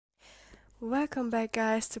Welcome back,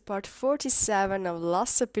 guys, to part 47 of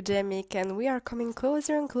Lost Epidemic, and we are coming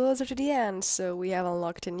closer and closer to the end. So, we have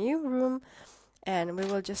unlocked a new room, and we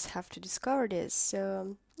will just have to discover this.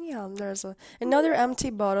 So, yeah, there's another empty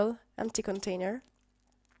bottle, empty container,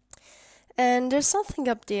 and there's something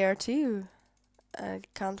up there too. I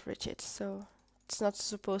can't reach it, so it's not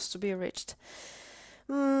supposed to be reached.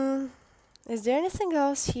 Hmm, is there anything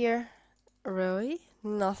else here? Really?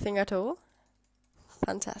 Nothing at all?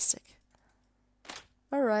 Fantastic.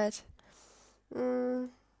 Alright. Mm,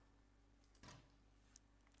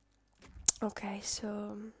 okay,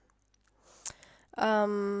 so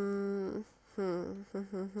um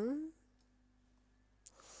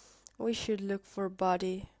we should look for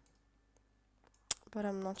body, but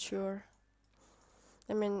I'm not sure.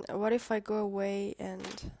 I mean, what if I go away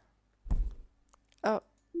and oh,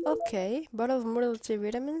 okay, bottle of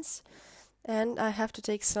multivitamins, and I have to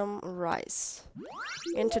take some rice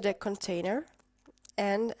into the container.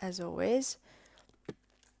 And as always,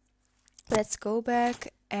 let's go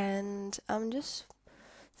back, and I'm just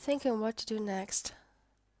thinking what to do next.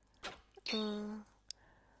 Mm,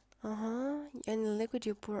 uh-huh. And the liquid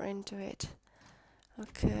you pour into it.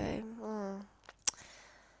 Okay.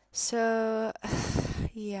 So,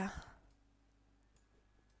 yeah.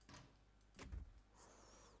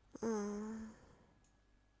 Mm.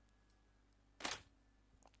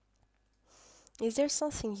 Is there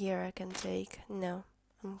something here I can take? No,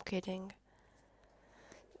 I'm kidding.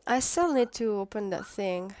 I still need to open that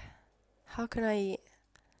thing. How can I...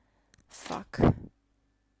 Fuck.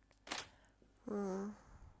 Mm.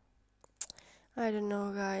 I don't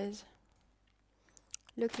know, guys.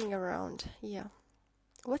 Looking around. Yeah.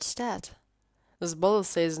 What's that? This bottle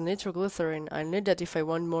says nitroglycerin. I need that if I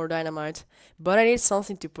want more dynamite. But I need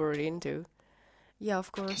something to pour it into. Yeah,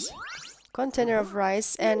 of course. Container of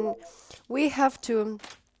rice, and we have to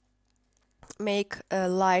make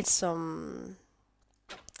light some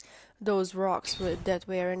those rocks that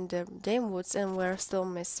were in the Dame Woods and we're still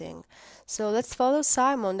missing. So let's follow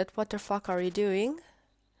Simon. That what the fuck are you doing?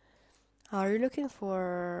 Are you looking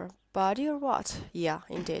for body or what? Yeah,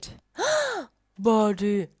 indeed.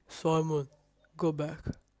 Buddy, Simon, go back.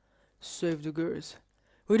 Save the girls.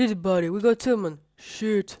 We did it, buddy. We got Tillman.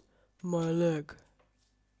 Shit, my leg.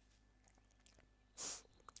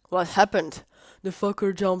 What happened? The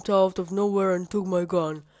fucker jumped out of nowhere and took my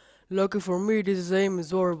gun. Lucky for me, this aim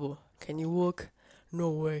is horrible. Can you walk? No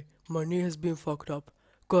way. My knee has been fucked up.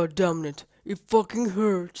 God damn it. It fucking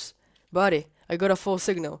hurts. Buddy, I got a false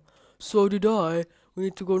signal. So did I. We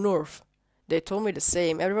need to go north. They told me the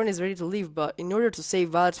same. Everyone is ready to leave, but in order to save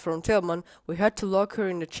Violet from Tillman, we had to lock her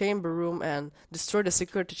in the chamber room and destroy the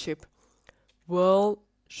security chip. Well,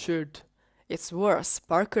 shit. It's worse.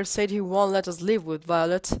 Parker said he won't let us leave with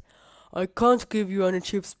Violet. I can't give you any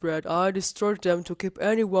chips, Brad. I destroyed them to keep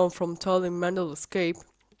anyone from telling Mendel escape.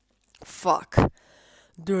 Fuck.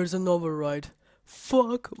 There's an override.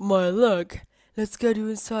 Fuck my leg. Let's get you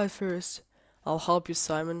inside first. I'll help you,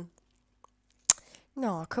 Simon.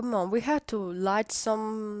 No, come on. We had to light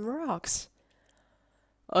some rocks.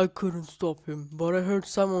 I couldn't stop him, but I heard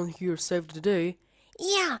someone here saved the day.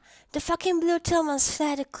 Yeah, the fucking blue Tillmans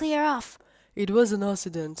had to clear off. It was an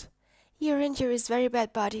accident. Your injury is very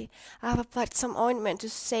bad, buddy. I've applied some ointment to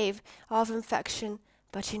save off infection,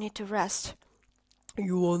 but you need to rest.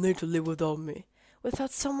 You will need to live without me.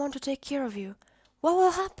 Without someone to take care of you, what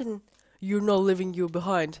will happen? You're not leaving you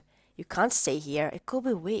behind. You can't stay here. It could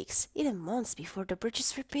be weeks, even months before the bridge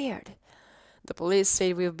is repaired. The police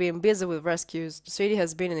say we've been busy with rescues. The city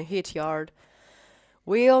has been in a heat yard.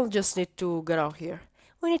 We'll just need to get out here.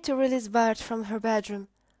 We need to release Violet from her bedroom.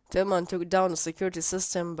 Tillman took down the security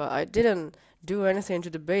system, but I didn't do anything to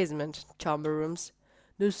the basement chamber rooms.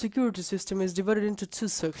 The security system is divided into two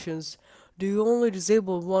sections. Do you only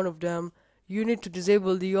disable one of them? You need to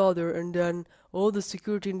disable the other, and then all the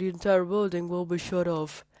security in the entire building will be shut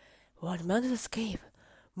off. What mental escape?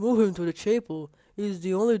 Move him to the chapel. It is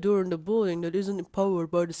the only door in the building that isn't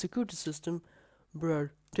powered by the security system. Brad,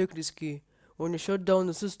 take this key. When you shut down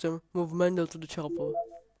the system, move Mendel to the chapel.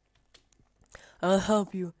 I'll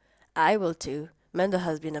help you. I will too. Mendel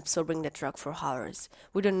has been absorbing the drug for hours.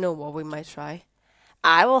 We don't know what we might try.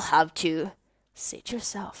 I will help too. Sit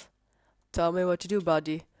yourself. Tell me what to do,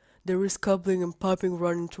 buddy. There is coupling and piping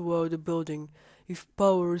running throughout the building. If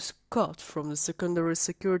power is cut from the secondary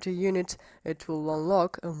security unit, it will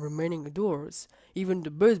unlock the remaining doors, even the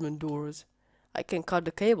basement doors. I can cut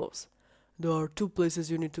the cables. There are two places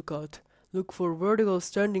you need to cut. Look for vertical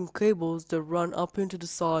standing cables that run up into the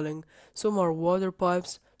ceiling. Some are water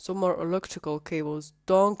pipes, some are electrical cables.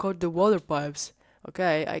 Don't cut the water pipes.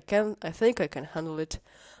 Okay, I think I can handle it.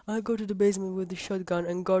 I'll go to the basement with the shotgun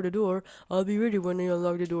and guard the door. I'll be ready when you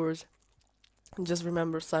unlock the doors. Just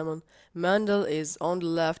remember, Simon, Mandel is on the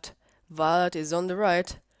left, Violet is on the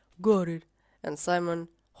right. Got it. And Simon,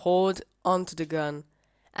 hold onto the gun.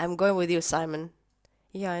 I'm going with you, Simon.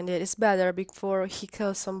 Yeah, indeed, it's better before he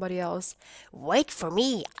kills somebody else. Wait for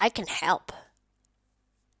me, I can help.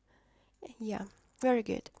 Yeah, very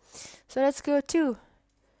good. So let's go too.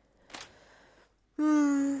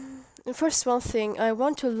 First, one thing, I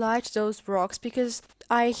want to light those rocks because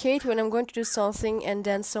I hate when I'm going to do something and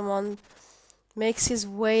then someone makes his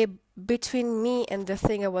way between me and the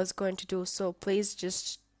thing I was going to do. So please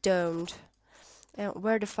just don't.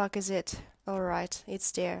 Where the fuck is it? Alright,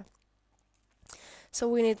 it's there. So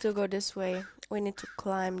we need to go this way. We need to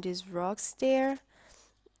climb these rocks there,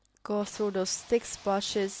 go through those thick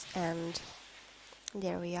bushes, and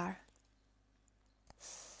there we are.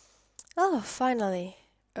 Oh, finally.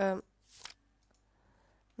 Up,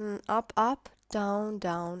 up, down,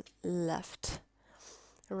 down, left.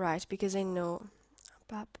 Right, because I know.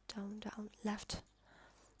 Up, down, down, left.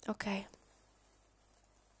 Okay.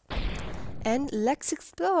 And let's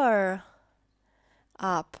explore.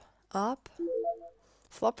 Up, up,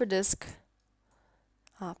 floppy disk.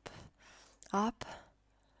 Up, up,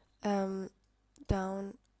 down,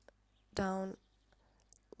 down,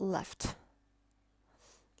 left.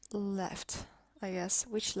 Left, I guess.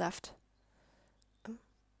 Which left?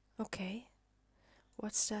 Okay.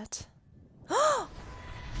 What's that?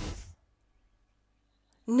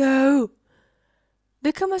 No!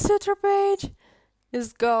 The Kama Sutra page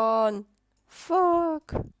is gone.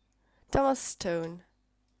 Fuck. Thomas Stone.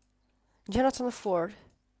 Jonathan Ford.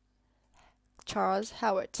 Charles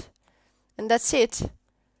Howard. And that's it.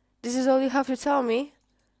 This is all you have to tell me?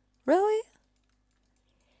 Really?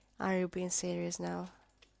 Are you being serious now?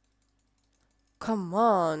 Come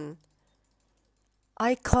on.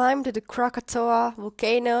 I climbed the Krakatoa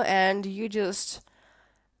volcano and you just...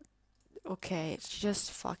 Okay,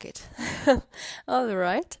 just fuck it.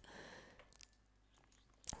 Alright.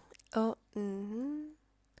 Oh,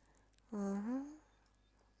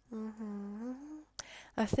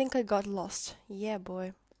 I think I got lost. Yeah,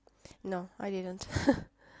 boy. No, I didn't.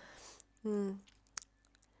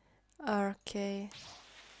 Okay.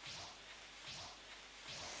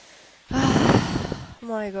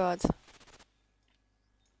 My god.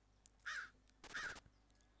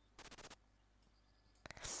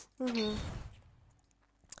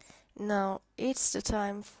 Now it's the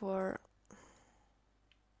time for...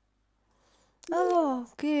 Oh,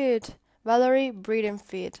 good. Valerie, breathe and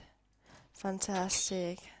feed.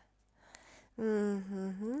 Fantastic.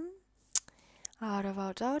 Out of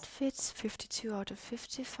outfits, 52 out of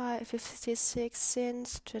 55, 56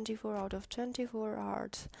 sins, 24 out of 24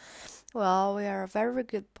 hearts. Well, we are a very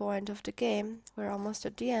good point of the game. We're almost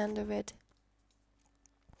at the end of it.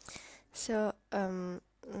 So,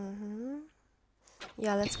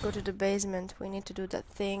 yeah, let's go to the basement. We need to do that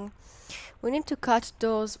thing. We need to cut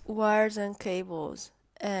those wires and cables.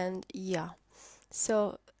 And yeah.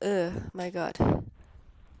 So, my god.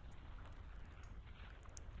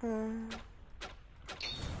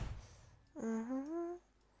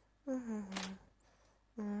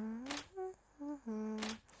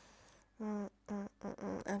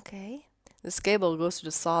 Okay. This cable goes to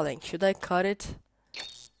the ceiling. Should I cut it?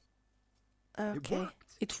 Okay.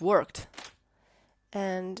 It worked.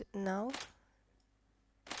 And now?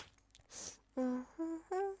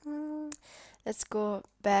 Let's go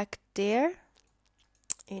back there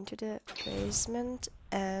into the basement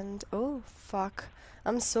and oh fuck,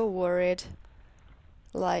 I'm so worried.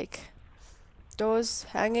 Like those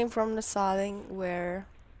hanging from the ceiling were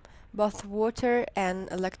both water and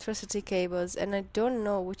electricity cables and I don't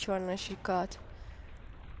know which one I should cut.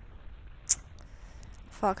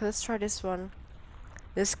 Fuck, let's try this one.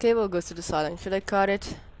 This cable goes to the ceiling. Should I cut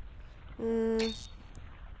it? It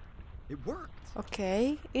worked.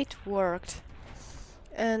 Okay, it worked.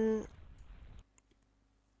 And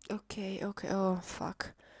okay, oh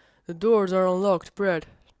fuck. The doors are unlocked, Brad.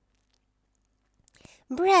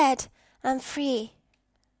 Brad, I'm free.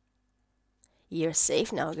 You're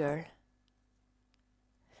safe now, girl.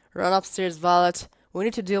 Run upstairs, Violet. We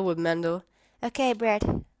need to deal with Mendel. Okay, Brad.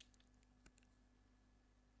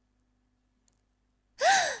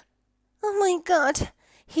 Oh my god.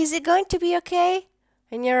 Is he going to be okay?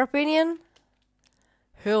 In your opinion?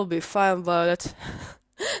 He'll be fine, Violet.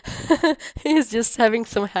 He's just having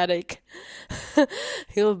some headache.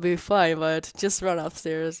 He'll be fine, Violet. Just run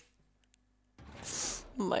upstairs.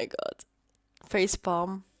 My god.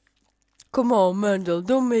 Facepalm. Come on, Mendel.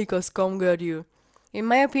 Don't make us come get you. In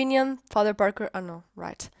my opinion, Father Parker, oh no,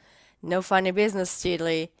 right. No funny business,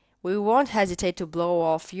 Steely. We won't hesitate to blow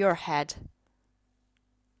off your head.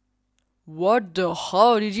 What the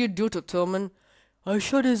hell did you do to Tillman? I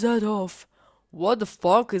shot his head off. What the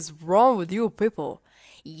fuck is wrong with you people?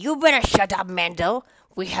 You better shut up, Mendel.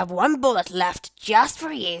 We have one bullet left just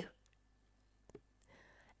for you.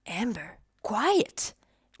 Amber, quiet.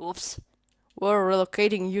 Oops. We're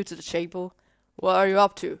relocating you to the chapel. What are you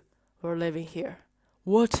up to? We're living here.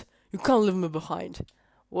 What? You can't leave me behind.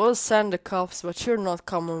 We'll send the cops, but you're not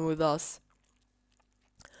coming with us.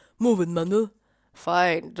 Move it, Mendel.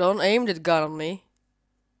 Fine, don't aim that gun on me.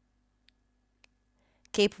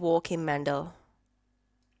 Keep walking, Mendel.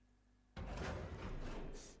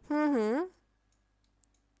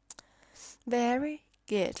 Very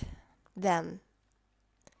good. Then.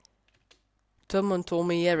 Tillman told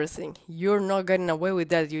me everything. You're not getting away with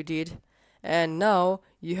that, you did. And now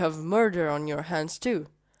you have murder on your hands too.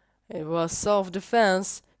 It was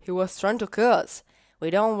self-defense. He was trying to kill us. We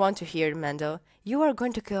don't want to hear it, Mendel. You are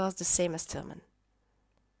going to kill us the same as Tillman.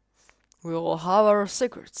 We all have our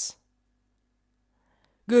secrets.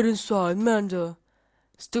 Get inside, Mendel.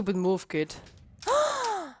 Stupid move, kid.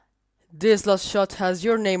 This last shot has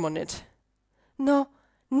your name on it. No,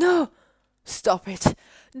 no! Stop it!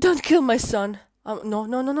 Don't kill my son!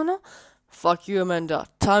 No. Fuck you, Amanda.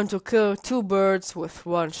 Time to kill two birds with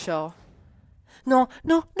one shell. No.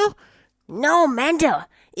 No, Mendel.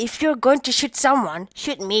 If you're going to shoot someone,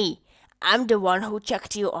 shoot me. I'm the one who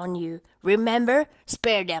checked you on you. Remember?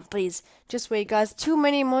 Spare them, please. Just wait, guys. Too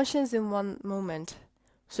many emotions in one moment.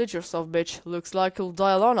 Suit yourself, bitch. Looks like you'll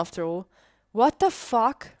die alone after all. What the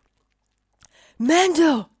fuck?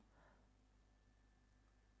 Mendel!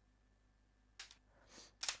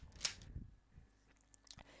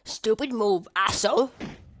 Stupid move, asshole.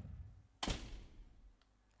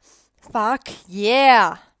 Fuck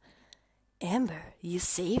yeah! Amber, you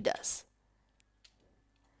saved us.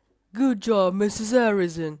 Good job, Mrs.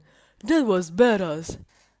 Harrison. That was badass.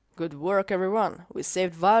 Good work, everyone. We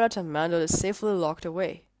saved Violet and Mendel is safely locked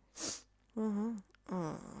away.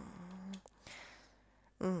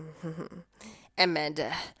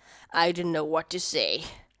 Amanda, I don't know what to say.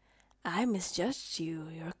 I misjudged you,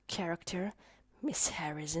 your character, Miss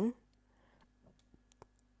Harrison.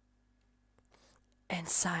 And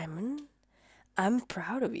Simon, I'm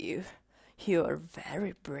proud of you. You are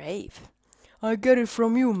very brave. I get it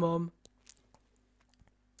from you, Mom.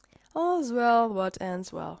 All's well what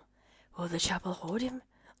ends well. Will the chapel hold him?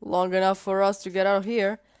 Long enough for us to get out of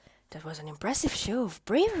here. That was an impressive show of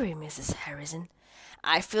bravery, Mrs. Harrison.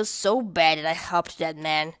 I feel so bad that I helped that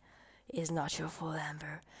man. It's not your fault,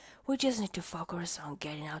 Amber. We just need to focus on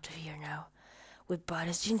getting out of here now. With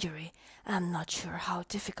Buddy's injury, I'm not sure how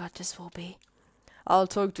difficult this will be. I'll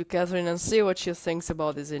talk to Catherine and see what she thinks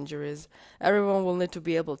about these injuries. Everyone will need to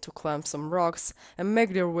be able to climb some rocks and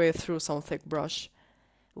make their way through some thick brush.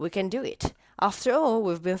 We can do it. After all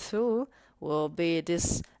we've been through, will be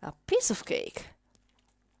this a piece of cake.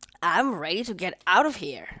 I'm ready to get out of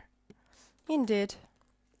here. Indeed.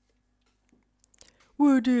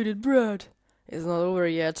 We did it, Brad. It's not over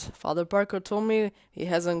yet. Father Parker told me he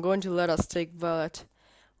hasn't going to let us take Violet.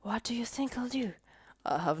 What do you think I'll do?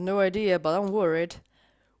 I have no idea, but I'm worried.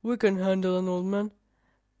 We can handle an old man.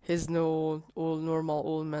 He's no old normal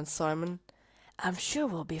old man, Simon. I'm sure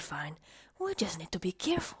we'll be fine. We just need to be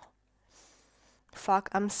careful. Fuck,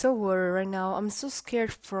 I'm so worried right now. I'm so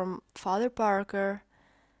scared from Father Parker.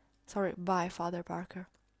 Sorry, by Father Parker.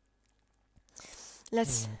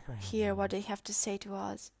 Let's hear what they have to say to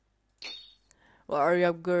us. What are you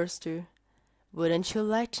up girls to? Wouldn't you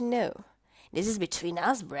like to know? This is between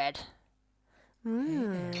us, Brad.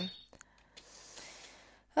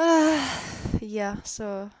 Yeah,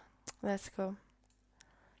 so let's go.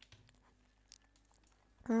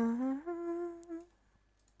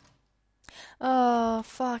 Oh,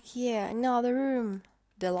 fuck yeah, another room.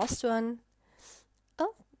 The last one.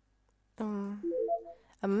 Oh,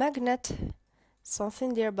 a magnet.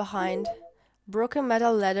 Something there behind. Broken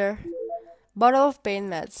metal ladder. Bottle of pain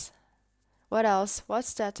meds. What else?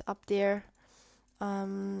 What's that up there?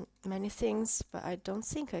 Many things, but I don't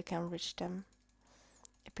think I can reach them.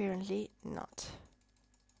 Apparently not.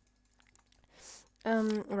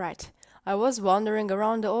 Right. I was wandering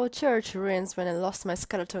around the old church ruins when I lost my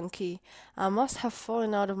skeleton key. I must have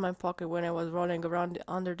fallen out of my pocket when I was rolling around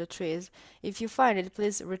under the trees. If you find it,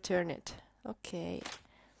 please return it. Okay.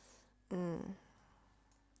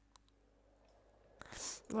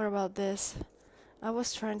 What about this? I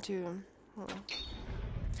was trying to...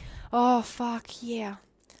 Oh, fuck, yeah.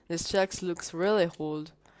 This chest looks really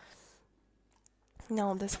old.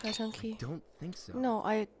 No, the skeleton I key. don't think so. No,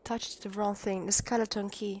 I touched the wrong thing. The skeleton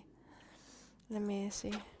key. Let me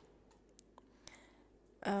see.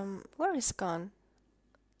 Where is gone?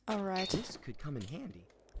 Alright. This could come in handy.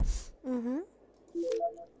 Mm-hmm.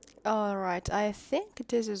 Alright, I think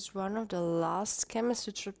this is one of the last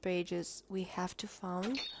chemistry pages we have to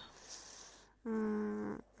find.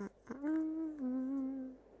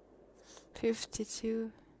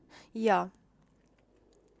 52. Yeah.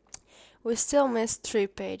 We still missed 3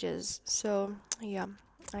 pages, so yeah,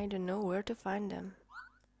 I don't know where to find them.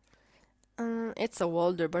 It's a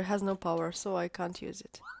welder, but it has no power, so I can't use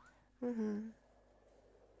it.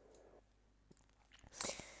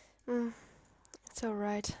 It's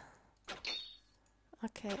alright.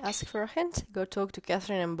 Okay, ask for a hint. Go talk to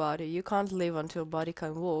Catherine and Buddy. You can't live until Buddy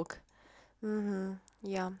can walk.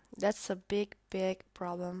 Yeah, that's a big, big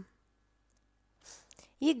problem.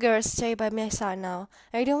 You girls stay by my side now.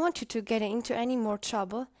 I don't want you to get into any more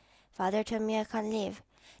trouble. Father told me I can't leave.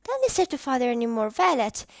 Don't listen to Father anymore.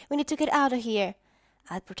 Violet, we need to get out of here.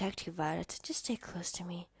 I'll protect you, Violet. Just stay close to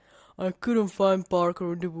me. I couldn't find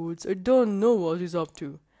Parker in the woods. I don't know what he's up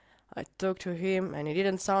to. I talked to him, and he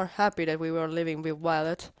didn't sound happy that we were living with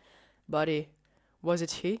Violet. Buddy, was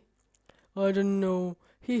it he? I don't know.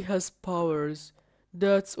 He has powers.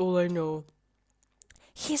 That's all I know.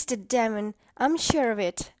 He's the demon. I'm sure of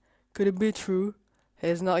it. Could it be true?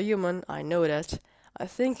 He's not human, I know that. I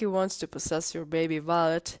think he wants to possess your baby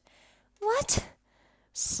Violet. What?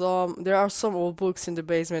 There are some old books in the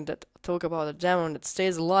basement that talk about a demon that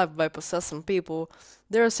stays alive by possessing people.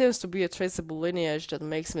 There seems to be a traceable lineage that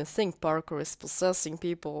makes me think Parker is possessing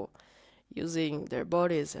people, using their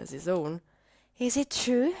bodies as his own. Is it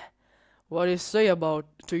true? What did he say about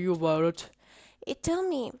to you, Violet? He told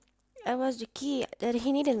me I was the key, that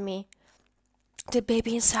he needed me. The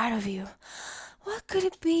baby inside of you. What could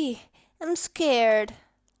it be? I'm scared.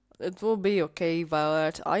 It will be okay,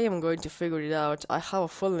 Violet. I am going to figure it out. I have a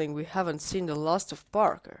feeling we haven't seen the last of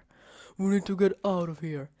Parker. We need to get out of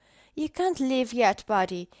here. You can't leave yet,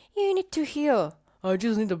 Buddy. You need to heal. I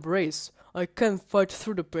just need a brace. I can't fight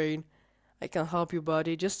through the pain. I can help you,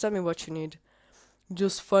 buddy. Just tell me what you need.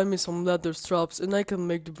 Just find me some leather straps and I can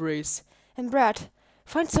make the brace. And Brad,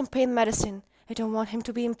 find some pain medicine. I don't want him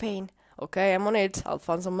to be in pain. Okay, I'm on it. I'll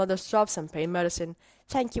find some leather straps and pain medicine.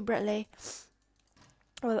 Thank you, Bradley.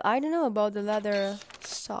 Well, I don't know about the leather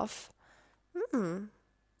stuff. We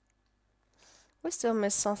still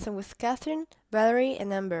miss something with Catherine, Valerie,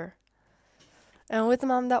 and Amber. And with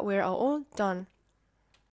Amanda, we're all done.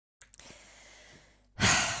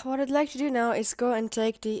 What I'd like to do now is go and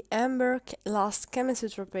take the Amber last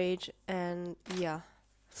chemistry page, and yeah.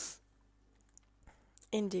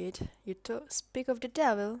 Indeed, you speak of the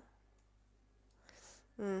devil.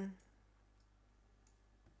 Oh,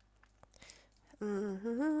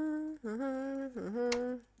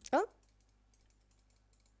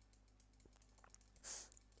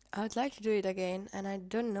 I would like to do it again, and I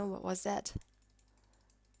don't know what was that.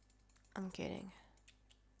 I'm kidding.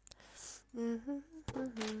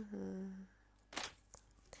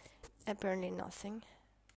 Apparently nothing.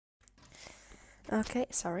 Okay,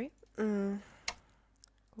 sorry.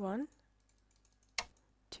 1,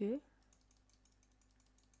 2,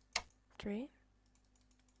 3.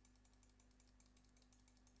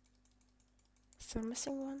 Still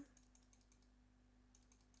missing one.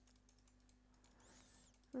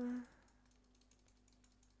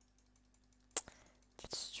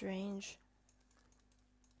 That's strange.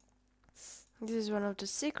 This is one of the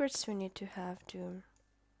secrets we need to have to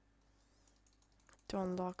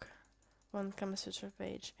unlock one chemistry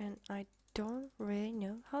page, and I don't really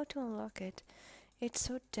know how to unlock it. It's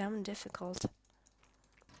so damn difficult.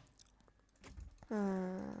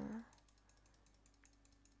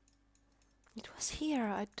 It was here.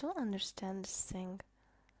 I don't understand this thing.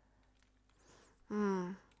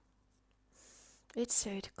 It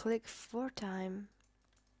said click 4 times.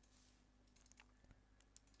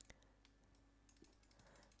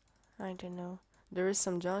 I don't know. There is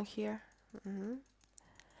some junk here.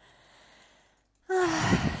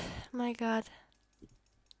 My god.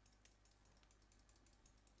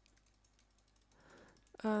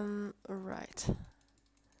 Right.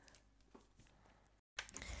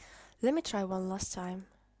 Let me try one last time.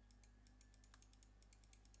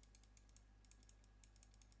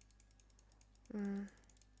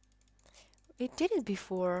 It did it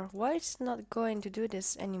before. Why it's not going to do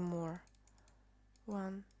this anymore?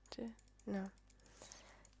 1, 2, no.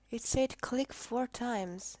 It said click 4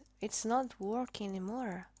 times. It's not working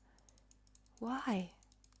anymore. Why?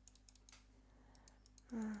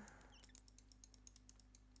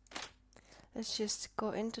 Let's just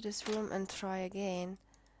go into this room and try again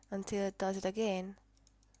until it does it again.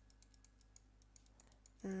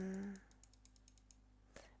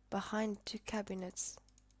 Behind two cabinets.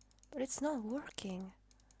 But it's not working.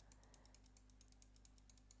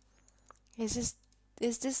 Is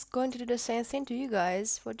this going to do the same thing to you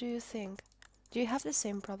guys? What do you think? Do you have the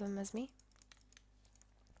same problem as me?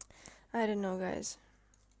 I don't know, guys.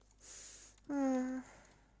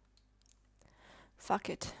 Fuck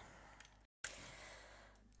it.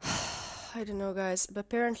 I don't know, guys. But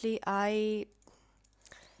apparently I'm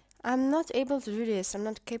not able to do this. I'm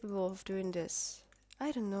not capable of doing this.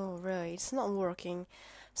 I don't know, really. It's not working.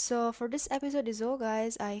 So for this episode is all,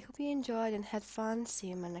 guys. I hope you enjoyed and had fun. See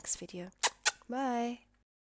you in my next video. Bye.